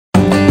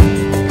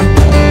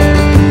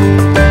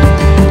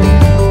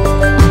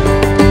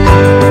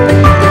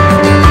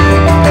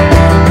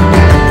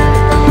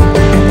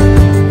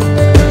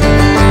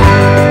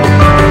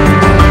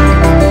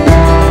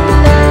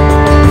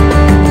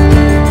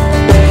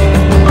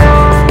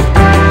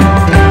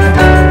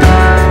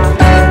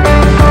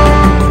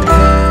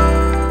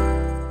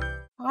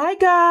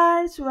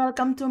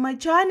welcome to my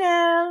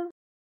channel!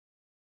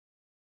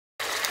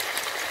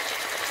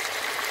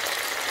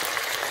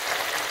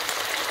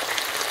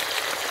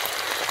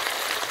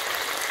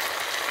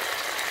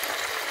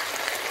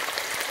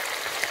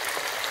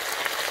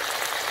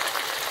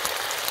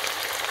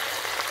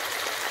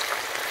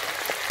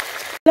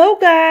 Hello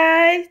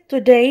guys!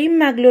 Today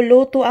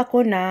magluluto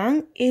ako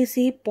ng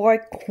easy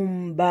pork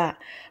humba.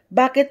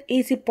 Bakit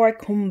easy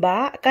pork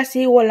humba?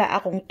 Kasi wala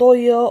akong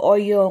toyo o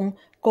yung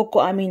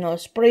cocoa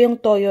aminos. Pero yung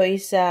toyo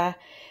is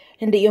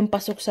hindi yung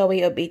pasok sa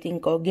way of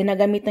eating ko.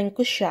 Ginagamitan ko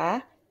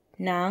siya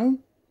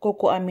ng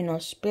cocoa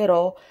aminos.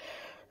 Pero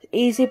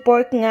easy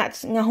pork nga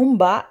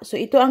humba. So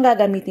ito ang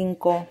gagamitin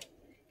ko.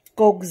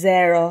 Coke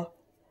Zero.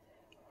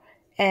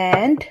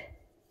 And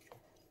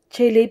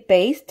chili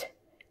paste.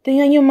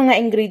 Tingnan yung mga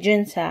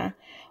ingredients ha.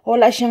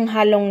 Wala siyang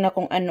halong na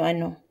kung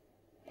ano-ano.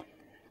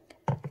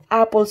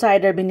 Apple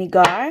cider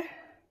vinegar,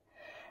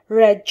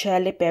 red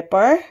chili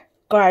pepper,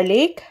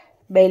 garlic,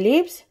 bay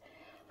leaves,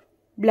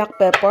 black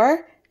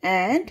pepper,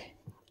 and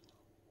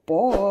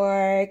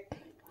pork.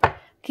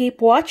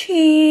 Keep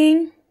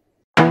watching!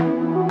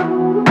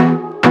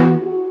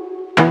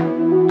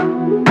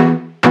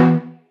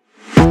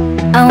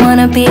 I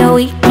wanna be a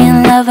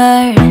weekend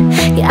lover.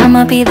 Yeah,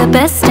 I'ma be the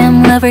best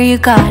damn lover you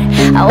got.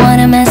 I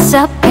wanna mess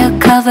up your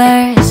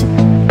covers.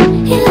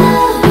 You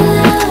love, you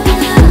love, you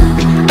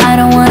love. I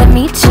don't wanna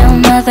meet your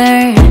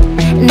mother.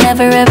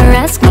 Never ever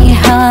ask me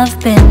how I've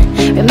been.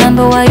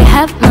 Remember why you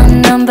have my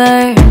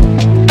number.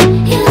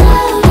 You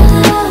love, you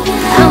love, you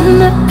love. I'm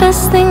the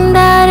best thing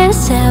that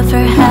has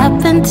ever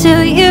happened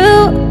to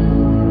you.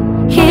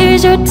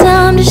 Here's your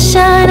time to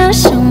shine. Now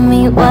show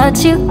me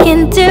what you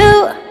can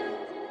do.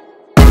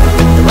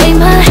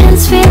 My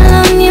hands feel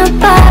on your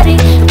body.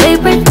 We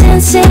were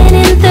dancing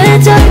in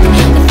the dark.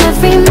 With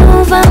every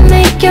move I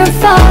make, you're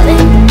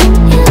falling.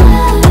 You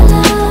love, you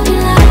love, you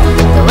love.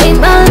 The way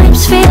my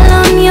lips feel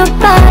on your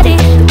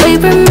body. We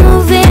were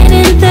moving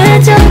in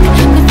the dark.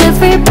 With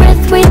every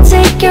breath we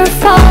take, you're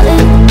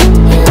falling.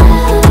 You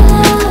love, you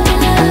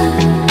love, you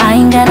love.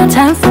 I ain't got no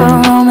time for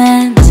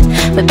romance,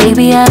 but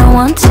baby I don't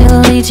want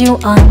to lead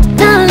you on.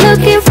 Not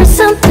looking for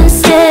something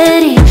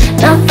steady.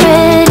 Not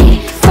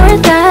ready for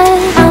that.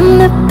 I'm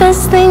the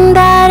best thing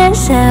that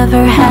has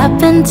ever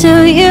happened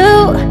to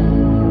you.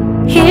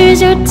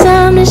 Here's your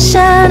time to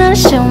shine. Now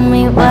show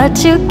me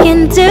what you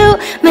can do.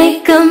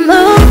 Make a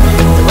move.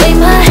 The way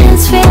my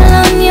hands feel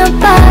on your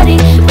body.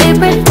 We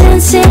were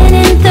dancing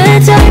in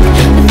the dark.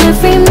 With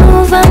every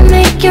move I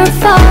make, you're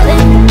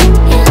falling.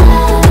 You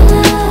love,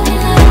 you love, you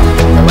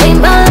love. The way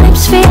my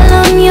lips feel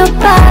on your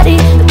body.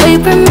 We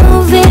were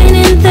moving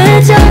in the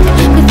dark.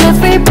 With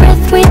every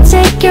breath we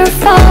take, you're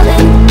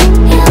falling.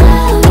 You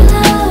love, you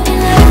love, you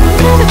love.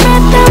 Every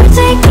breath I'm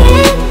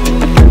taking,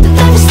 with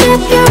every step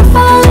you're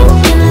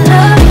falling in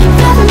love.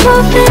 Every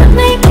move that I'm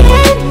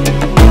making,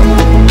 you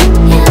love,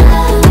 you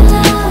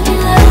love, you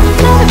love.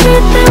 Every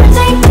breath I'm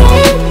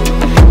taking,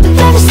 with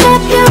every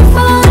step you're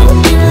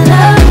falling in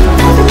love.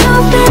 Every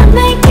move that I'm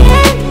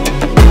making,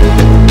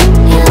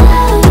 you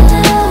love, you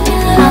love, you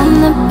love.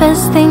 I'm the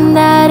best thing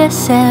that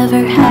has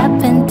ever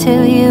happened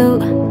to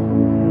you.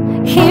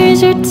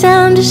 Here's your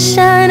time to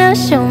shine. Now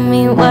show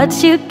me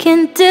what you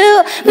can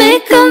do.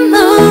 Make a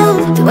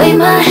move. The way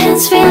my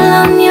hands feel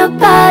on your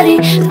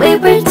body. The way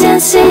we're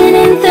dancing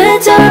in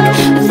the dark.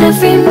 With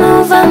every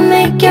move I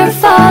make, you're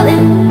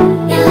falling.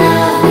 You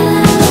love, you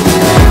love, you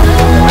love.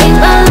 The way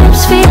my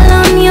lips feel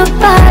on your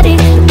body.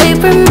 The way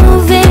we're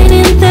moving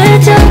in the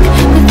dark.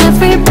 With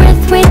every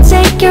breath we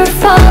take, you're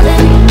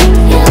falling.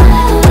 You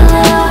love, you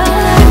love, you love.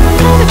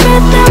 Every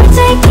breath that we're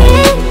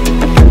taking,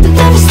 with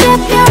every step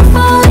you're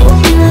falling.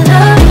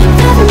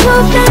 Every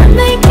move that I'm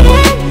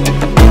making,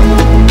 you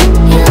love,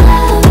 you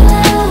love,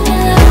 you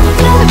love.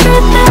 Every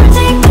breath that I'm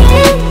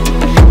taking,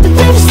 with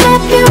every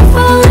step you're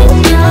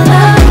falling in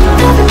love.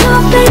 Every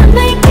move that I'm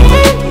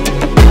making,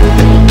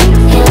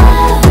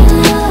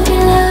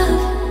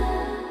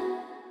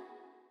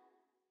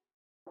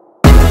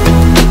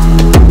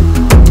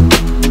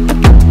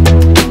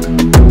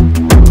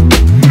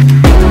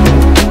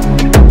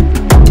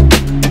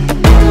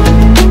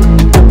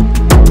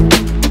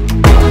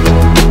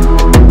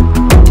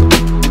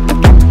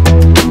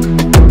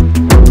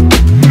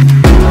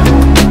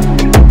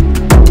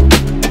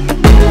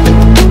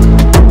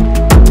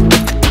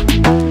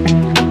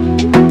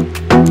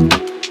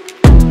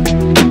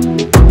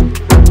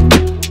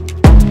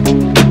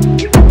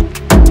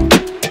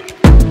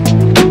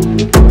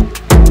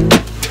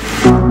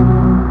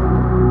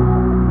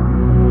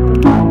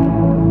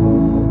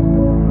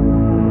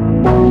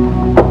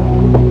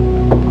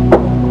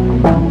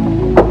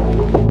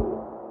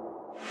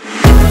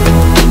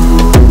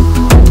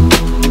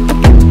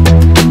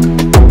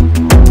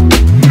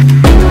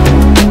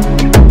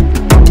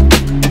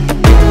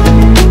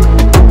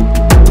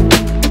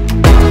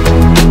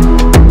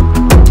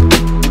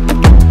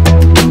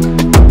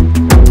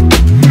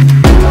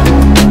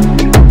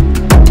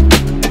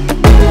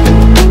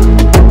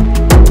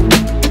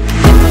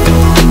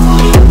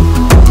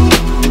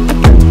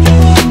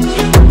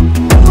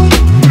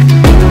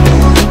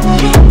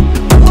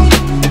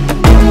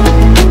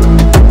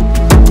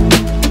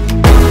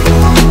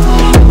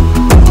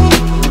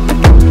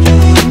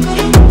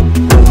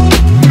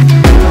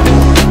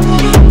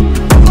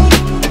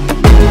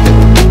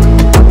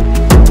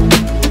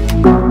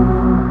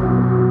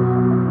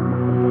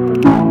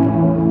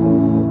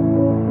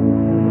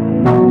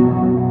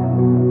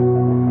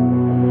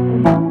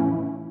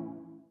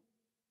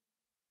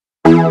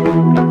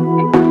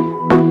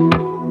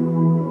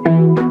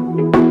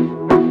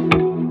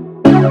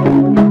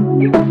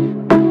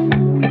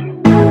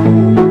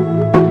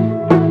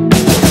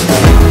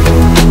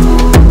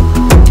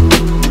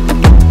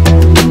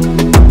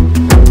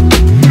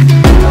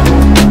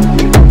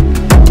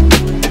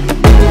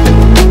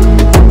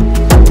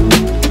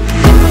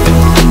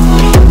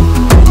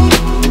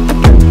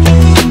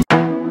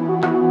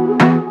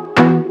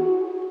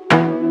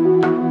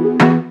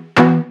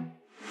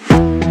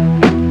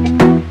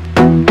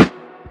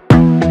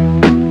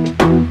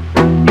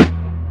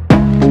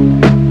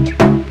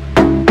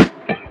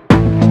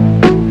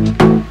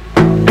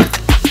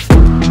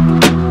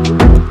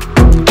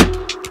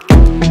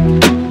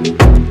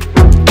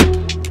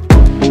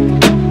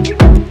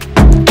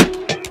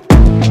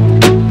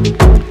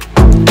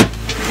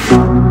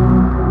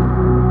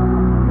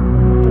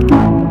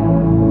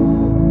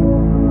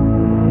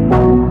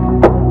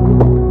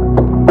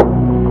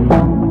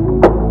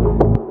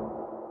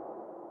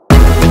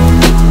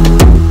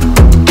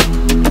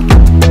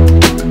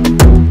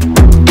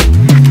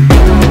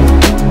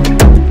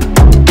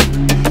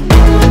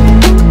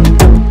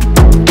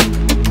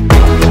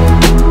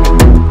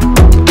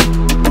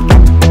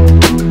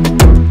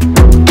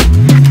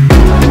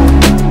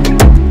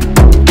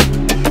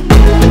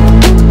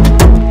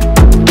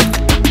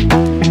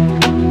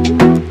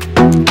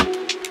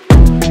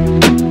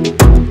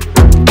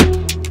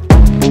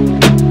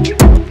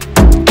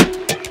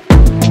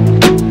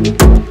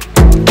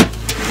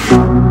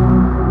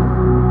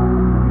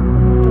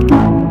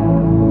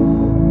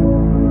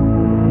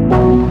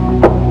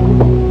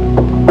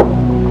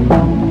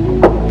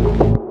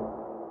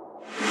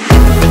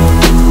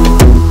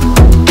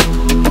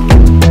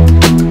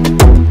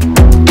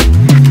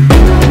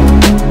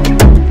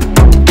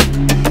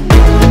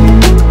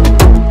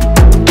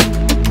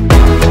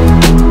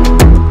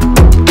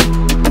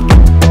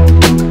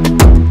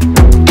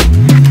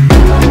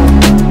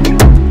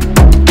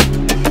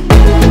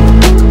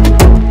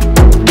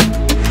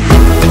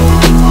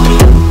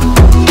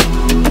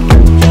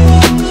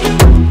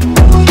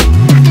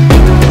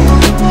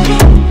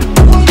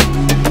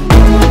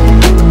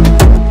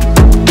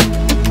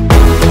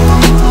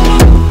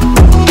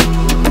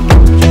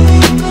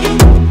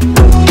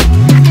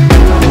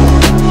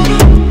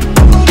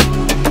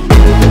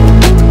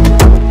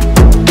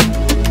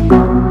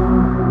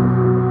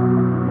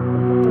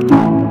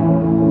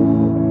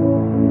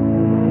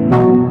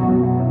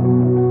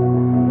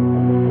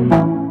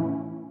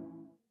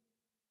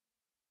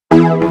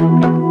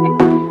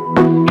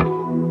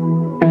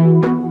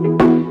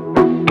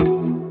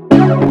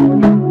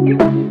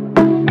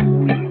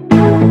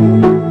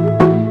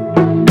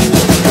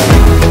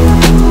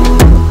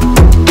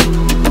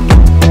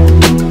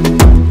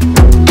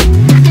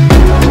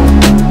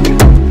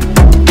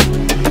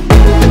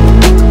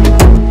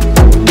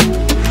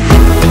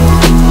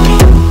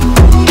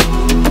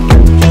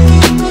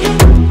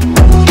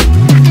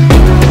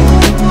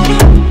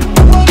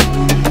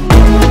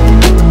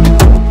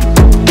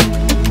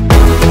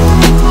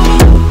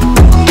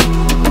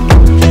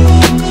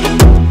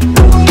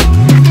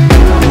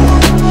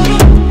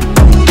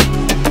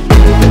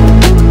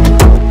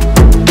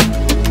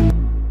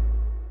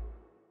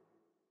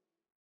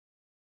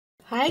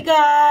 Hi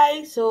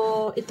guys!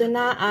 So, ito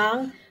na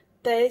ang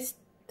taste.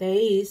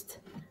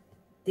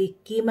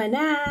 Tikima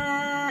na!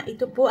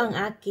 Ito po ang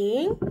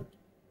aking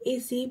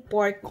easy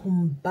pork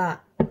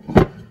humba.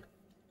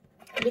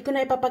 Hindi ko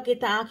na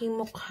ipapakita aking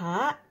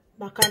mukha.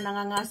 Baka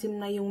nangangasim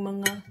na yung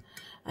mga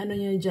ano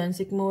nyo dyan,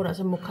 sikmura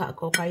sa mukha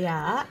ko.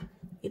 Kaya,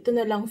 ito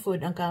na lang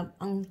food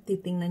ang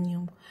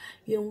titingnan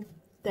yung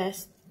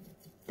taste.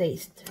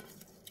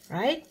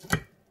 Right?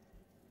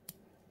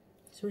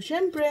 So,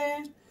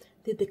 syempre,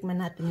 titikman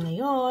natin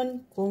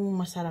ngayon kung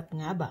masarap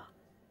nga ba.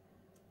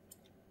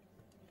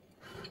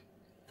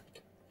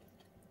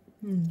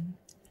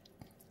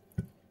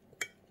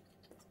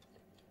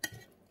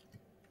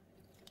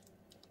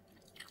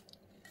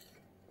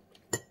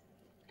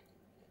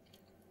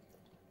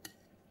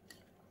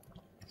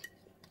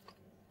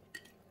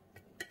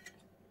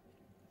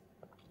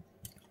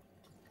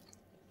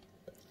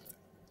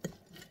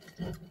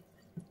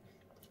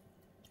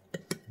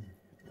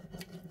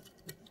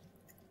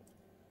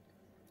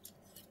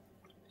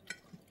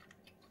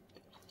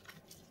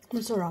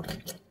 Masarap.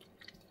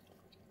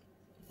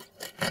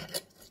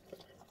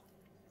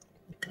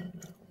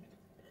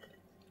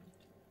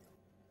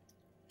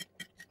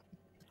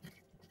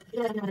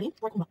 Ito na natin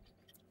pork humba.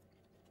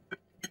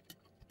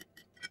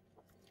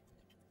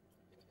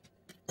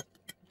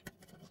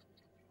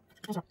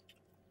 Masarap.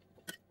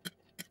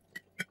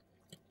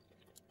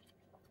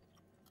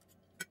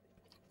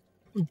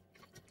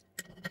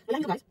 Kailan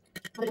nyo guys?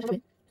 Madali na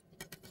gawin.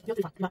 Yung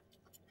diba?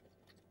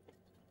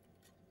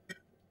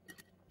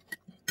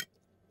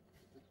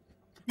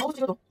 Maubos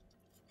siguro to.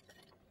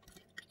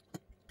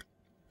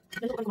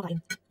 Ganito ko kami kumakain.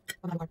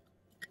 Pag-alukar.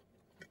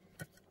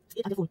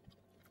 Eat until full.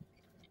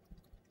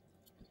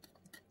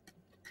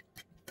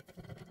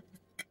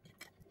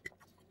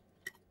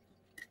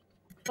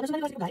 Pag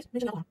nasunod yung guys,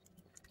 mention ako ha.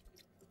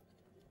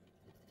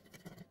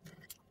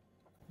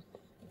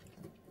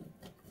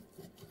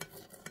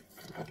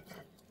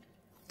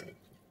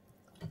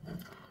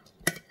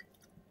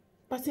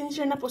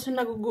 Pasensya na po sa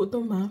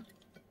nagugutom, ha.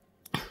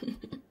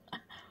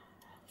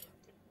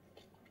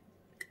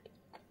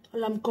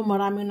 Alam ko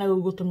maraming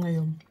nagugutom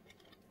ngayon.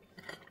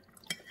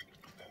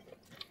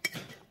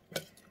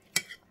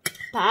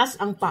 Taas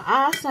ang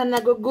paa sa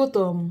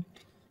nagugutom.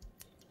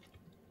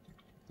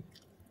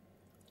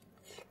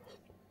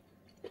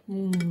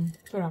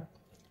 Sarap.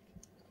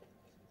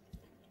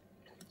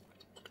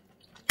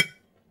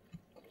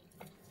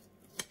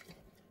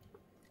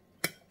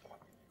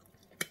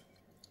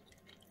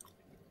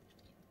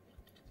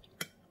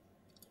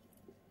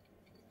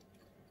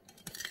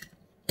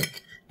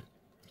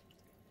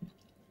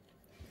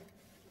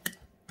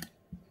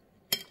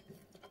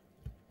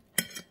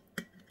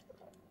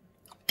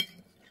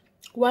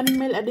 One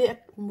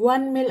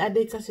meal a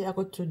day kasi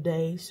ako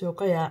today. So,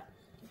 kaya,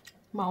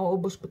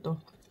 mauubos ko to.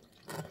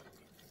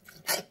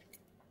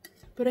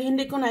 Pero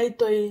hindi ko na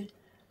ito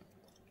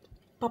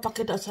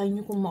papakita sa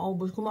inyo kung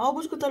maubos. Kung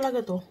maubos ko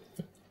talaga to,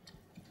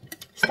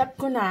 stop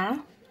ko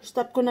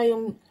na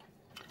yung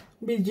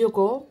video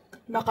ko.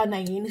 Baka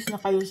naiinis na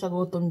kayo sa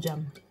gutom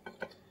jam.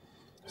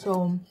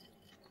 So,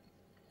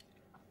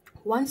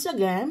 once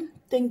again,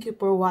 thank you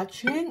for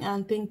watching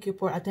and thank you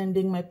for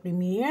attending my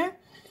premiere.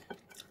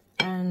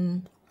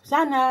 And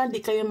sana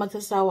di kayo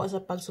magsasawa sa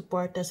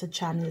pagsuporta sa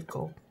channel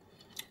ko.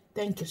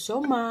 Thank you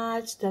so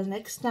much. Till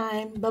next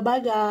time.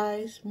 Bye-bye,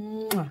 guys.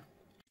 Mwah.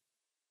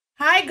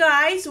 Hi,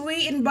 guys.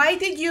 We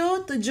invited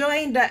you to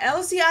join the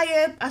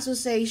LCIF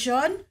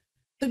Association.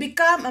 To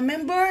become a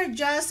member,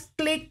 just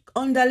click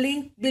on the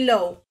link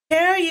below.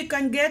 Here you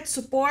can get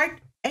support,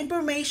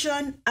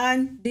 information,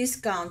 and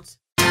discounts.